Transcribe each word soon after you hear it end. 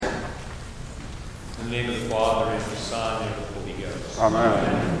name of the Father, and of the Son, and of the Holy Ghost.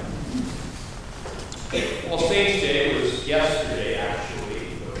 Amen. All Saints' Day was yesterday,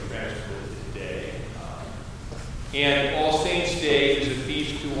 actually, but we transferred it today. And All Saints' Day is a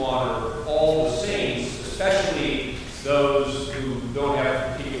feast to honor all the saints, especially those who don't have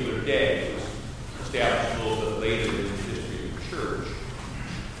a particular day. It was established a little bit later in the history of the Church.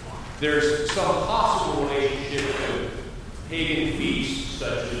 There's some possible relationship with pagan feasts,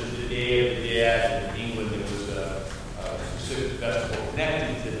 such as the Day of the Dead. In England, there was a specific festival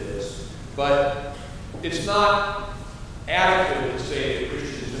connected to this. But it's not adequate to say that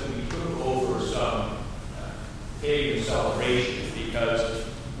Christians simply took over some pagan celebration, because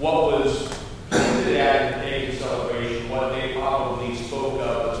what was hinted at in the pagan celebration, what they probably spoke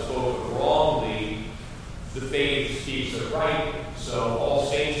of, but spoke of wrongly, the faith speaks of right. So All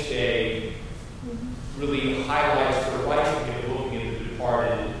Saints' Day really highlights the right of looking into the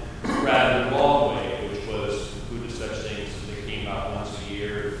departed rather than wrong way, which was included such things as they came out once a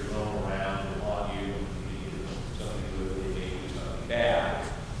year, roam around and on you, and you do something good, they may do something bad.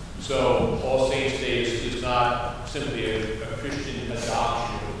 So All Saints' Day is not simply a Christian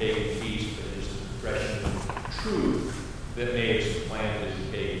adoption of a pagan feast, but it's an expression of truth that may have supplanted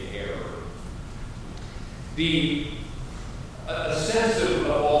the pagan error. A sense of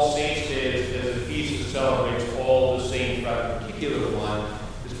All Saints' Day as a feast that celebrates all the saints, rather than a particular one,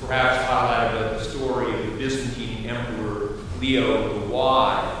 is perhaps highlighted by the story of the Byzantine Emperor Leo the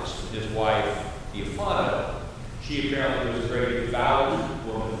Wise and his wife Theophano. She apparently was a very devout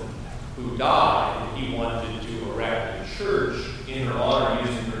woman who died, and he wanted to erect a church in her honor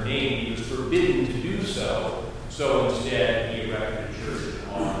using her name. He was forbidden to do so, so instead he erected a church in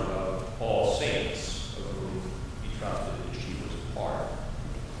honor of all saints, of whom he trusted that she was a part.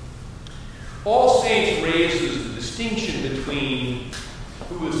 All Saints raises the distinction between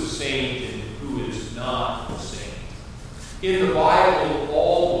who is a saint and who is not a saint. In the Bible,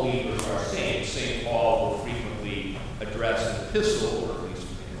 all believers are saints. St. Paul will frequently address an epistle, or at least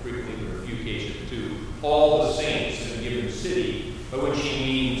frequently there are a few cases to all the saints in a given city, by which he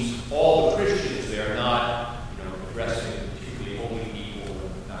means all the Christians. They are not, addressing particularly holy people,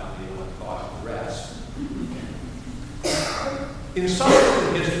 and not the one taught the rest. In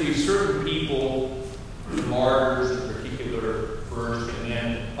subsequent history, certain people, martyrs in particular first, and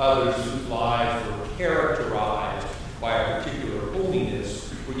then others whose lives were characterized by a particular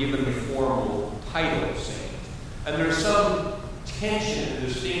holiness, were given the formal title of saint. And there's some tension and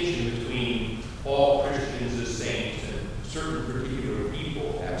distinction between all Christians as saints and certain particular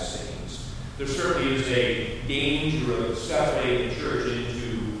people as saints. There certainly is a danger of separating the church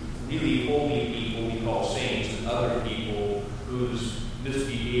into really holy people we call saints and other people whose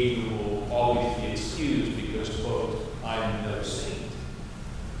misbehavior will always be excused because, quote, I'm no saint.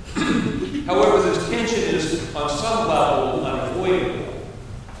 However, this tension is on some level unavoidable.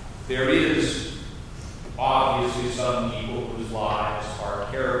 There is obviously some people whose lives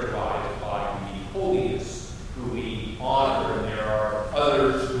are characterized by the holiness who we honor, and there are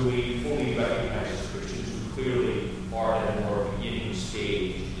others who we fully recognize as Christians who clearly are at a more beginning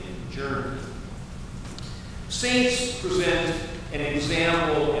stage in the journey. Saints present an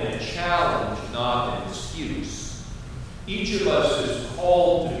example and a challenge, not an excuse. Each of us is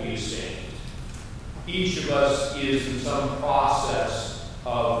called to be a saint. Each of us is in some process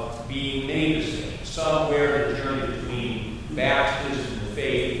of being made a saint, somewhere in the journey between baptism and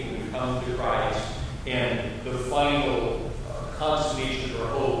faith when we come to Christ and the final consummation of our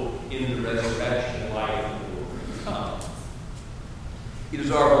hope in the resurrection life that will come. It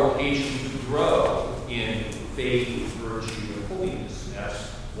is our vocation to grow in faith, virtue, and holiness, and that's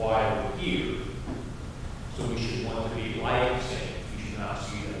why we're here. So we should want to be like saints. We should not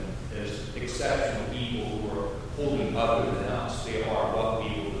see them as exceptional people who are holding other than us. They are what we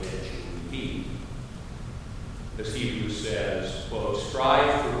will eventually be. As Hebrews says, quote,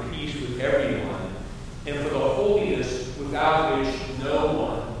 strive for peace with everyone, and for the holiness without which no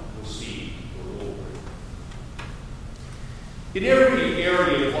one will see the Lord. In every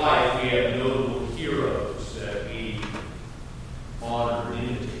area of life, we have notable heroes that we honor and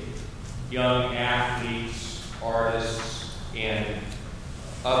imitate. Young athletes, artists, and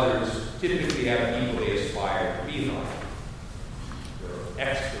others typically have people they aspire to be like. They're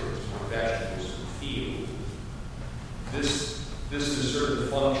experts, professionals in the field. This is sort of the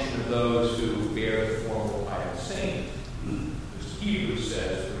function of those who bear the formal title saint. As Hebrews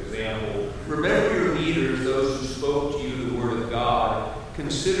says, for example, remember your leaders, those who spoke to you the word of God.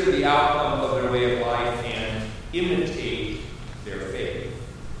 Consider the outcome of their way of life and imitate their faith.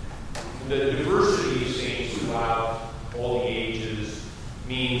 The diversity of saints throughout all the ages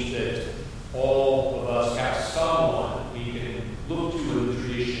means that All of us have someone we can look to in the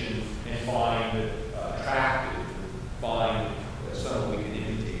tradition and find attractive, find someone we can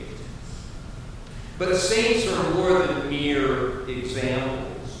imitate. But saints are more than mere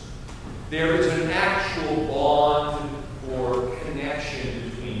examples. There is an actual bond or connection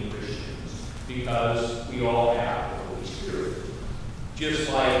between Christians because we all have the Holy Spirit.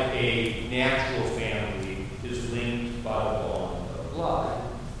 Just like a natural family is linked by the bond of blood.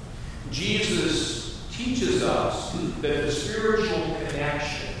 Jesus teaches us that the spiritual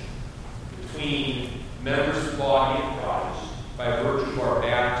connection between members of the body of Christ, by virtue of our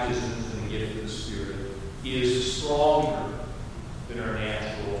baptisms and the gift of the Spirit, is stronger than our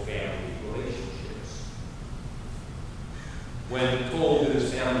natural family relationships. When told that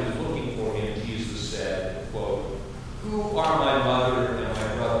his family was looking for him, Jesus said, quote, "Who are my mother and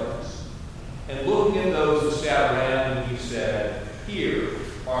my brothers?" And looking at those who sat around him, he said, "Here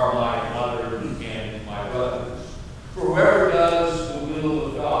are my mother and my brothers. For whoever does the will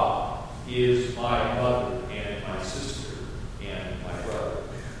of God is my mother and my sister and my brother."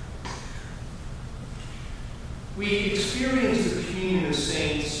 We experience the communion of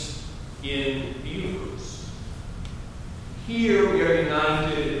saints in the Eucharist. Here we are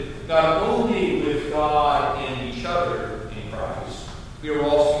united not only with God and each other in Christ, we are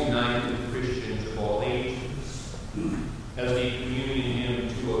also united with Christians of all ages. As the communion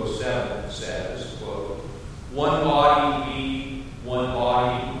hymn 207 says, quote, "One body we, one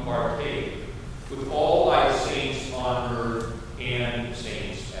body who partake, with all thy saints on earth and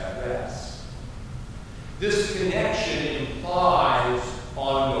saints at rest." This connection implies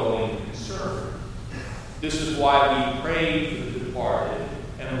ongoing concern. This is why we pray for the departed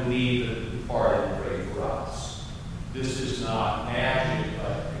and believe that the departed pray for us. This is not magic,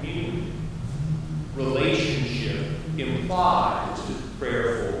 but communion. Relationship implies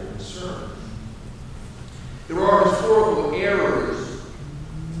prayerful concern. There are historical errors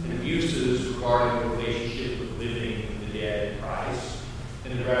and abuses regarding the relationship with living and the dead in Christ.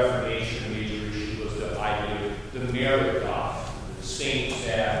 In the Reformation, a major issue was the idea of the merit doctrine. The saints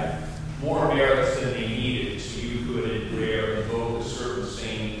had more merits than they needed, so you could in prayer invoke a certain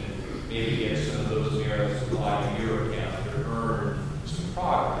saint and maybe get some of those merits applied to your account to earn some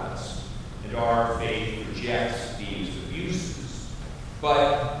progress. And our faith rejects these abuses.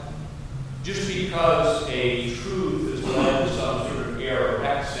 But just because a truth is led to some sort of error or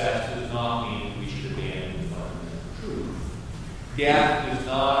excess does not mean we should abandon the fundamental truth. Death does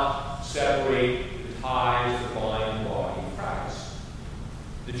not separate the ties that bind the body of Christ.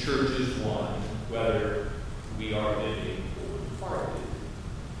 The church is one, whether we are living or departed.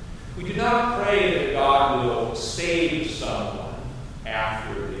 We do not pray that God will save someone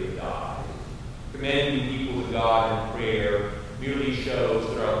after they die. Commending people to God in prayer merely shows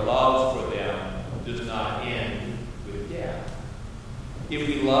that our love for them does not end with death. If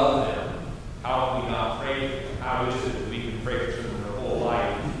we love them, how can we not pray for them? How is it that we can pray for them their whole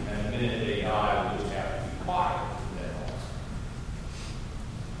life, and the minute they die, we just have to be quiet from then on?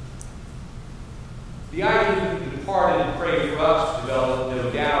 The idea that the departed and pray for us developed, no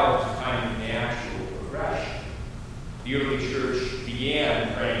doubt, as a kind of natural progression. The early church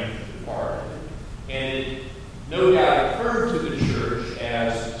began praying for the departed, and it no doubt occurred to the church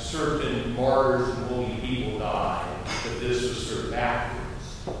as certain martyrs and holy people died, that this was sort of backwards.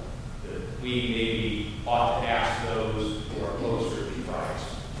 That we maybe ought to ask those who are closer to Christ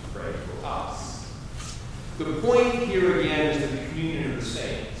to pray for us. The point here again is the communion of the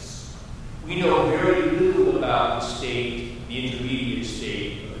saints. We know very little about the state, the intermediate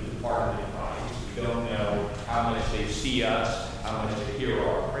state of the departed in Christ. We don't know how much they see us, how much they hear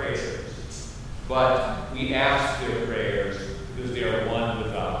our prayers. But we ask their prayers because they are one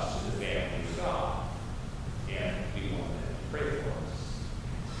with us in the family of God. And we want them to pray for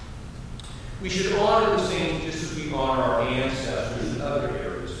us. We should honor the saints just as we honor our ancestors in other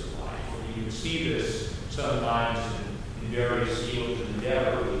areas of life. You can see this sometimes in various fields of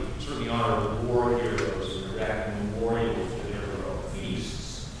endeavor. We certainly honor the war heroes and erect memorials to their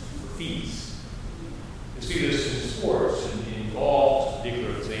feasts. You see this in sports and in golf, a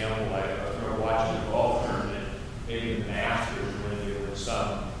particular example. Like I remember watching a golf tournament, maybe the Masters, when they were in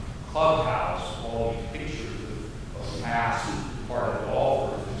some clubhouse, all these pictures of past part of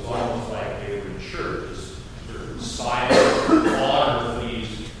golfers. It was almost like they were in church, this sort of silent honor for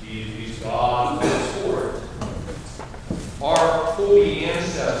these gods of the sport. Our holy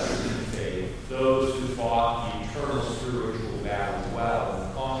ancestors in faith, those who fought the eternal spiritual battle well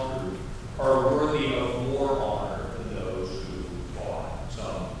and conquered, are worthy of more honor than those who fought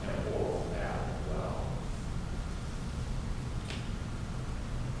some temporal battle well.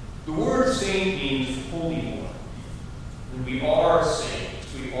 The words word saint means holy one. And we are saints.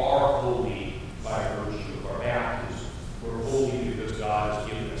 We are holy by virtue of our baptism. We're holy because God has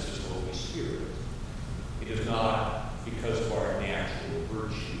given us His Holy Spirit. It is not because of our natural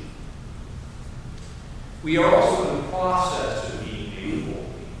virtue. We are also in the process of being made holy,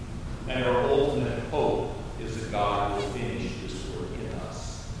 and our ultimate hope is that God will finish this work in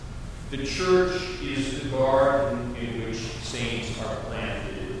us. The church is the garden in which saints are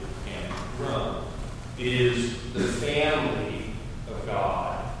planted and grown. It is the family of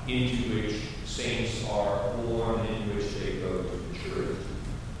God into which saints are born, in which they go to maturity.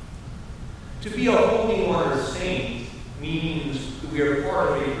 To be a holy one or saint means that we are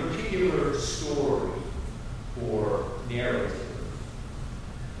part of a particular story or narrative.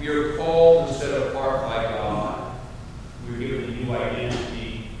 We are called and set apart by God. We are given a new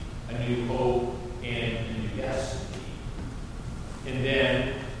identity, a new hope, and a new destiny. And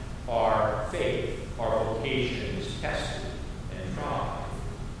then our faith, our vocation is tested and tried.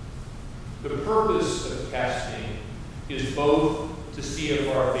 The purpose of testing is both to see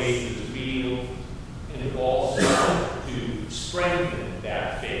if our faith is real and also to strengthen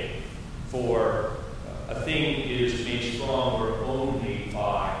that faith. For a thing is made stronger only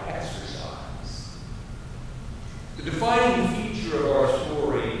by exercise. The defining feature of our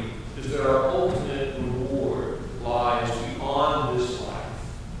story is that our ultimate reward lies beyond this life,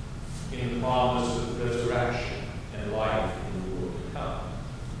 in the promise of resurrection and life in the world to come.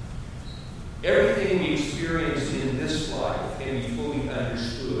 Everything we experience in this life can be fully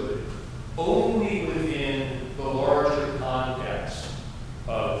understood only within the larger context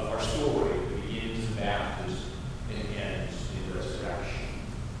of our story that begins in baptism and ends in resurrection.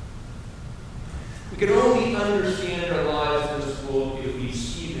 We can only understand our lives in this world if we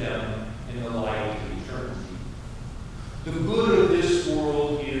see them in the light of eternity. The good of this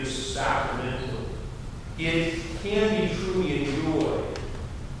world is sacramental. It can be truly enjoyed,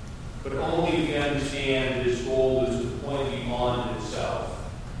 but only if we understand that its goal is to point beyond itself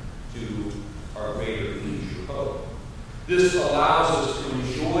to our greater future hope. This allows us to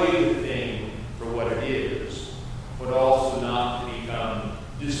enjoy the thing for what it is, but also not to become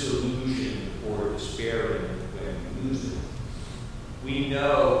disillusioned or despairing when we lose it. We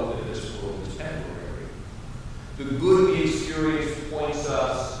know that this world is temporary. The good we experience points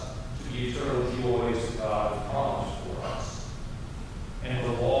us to the eternal joys that God has promised for us. And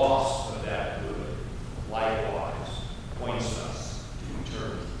the loss of that good, likewise, points us to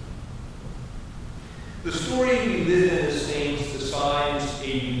eternity. The story we live in as saints assigns a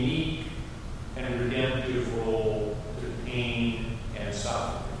unique and redemptive role to pain and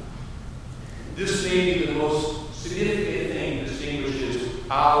suffering. This may be the most significant thing that distinguishes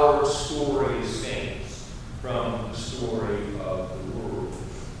our story as saints from the story of the world.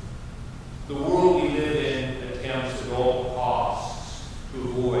 The world we live in attempts at all costs to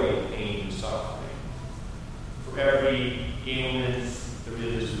avoid pain and suffering. For every ailment, there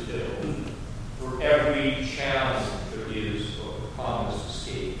is a pill. For every challenge, there is a promised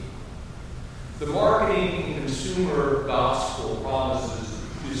escape. The marketing and consumer gospel promises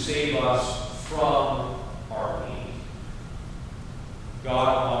to save us from our pain.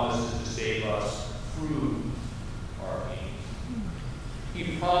 God promises to save us through our pain.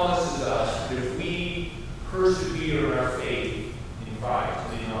 He promises us that if we persevere in our faith in Christ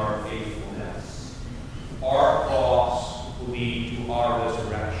and in our faithfulness, our cross will lead to our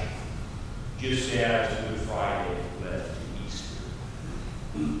resurrection, just as Good Friday led to Easter.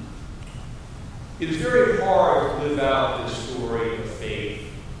 It is very hard to live out this story of faith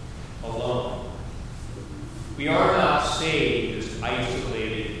alone. We are not saved as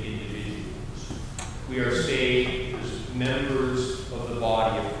isolated individuals. We are saved as members of the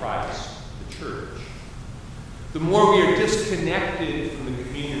body of Christ, the church. The more we are disconnected from the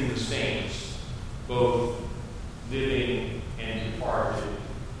communion of the saints, both living and departed,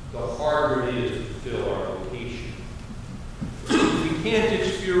 the harder it is to fulfill our vocation. We can't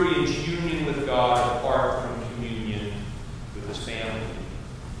experience union with God apart from communion with His family.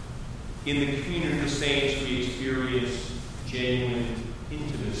 In the communion of the saints, we experience genuine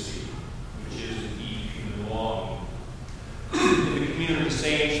intimacy, which is indeed human longing. In the communion of the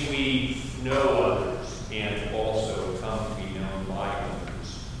saints, we know others and also come to be known by others.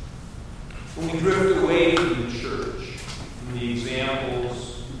 When we drift away from the church, from the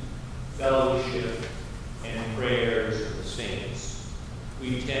examples, fellowship, and prayers of the saints,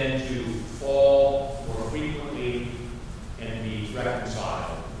 we tend to fall more frequently and be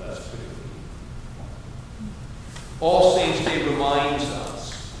reconciled less quickly. All Saints' Day reminds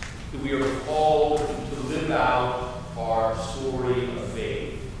us that we are called to live out our story of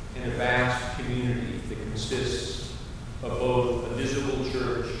faith in a vast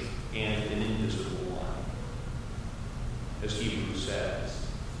as Hebrews says.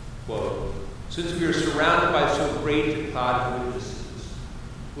 Quote, since we are surrounded by so great a cloud of witnesses,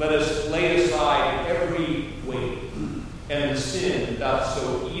 let us lay aside every weight and the sin that doth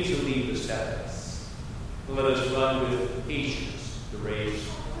so easily beset us. And let us run with patience the race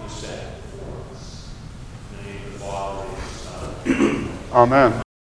we set before us. In the name of the Father, and of the Son. Amen.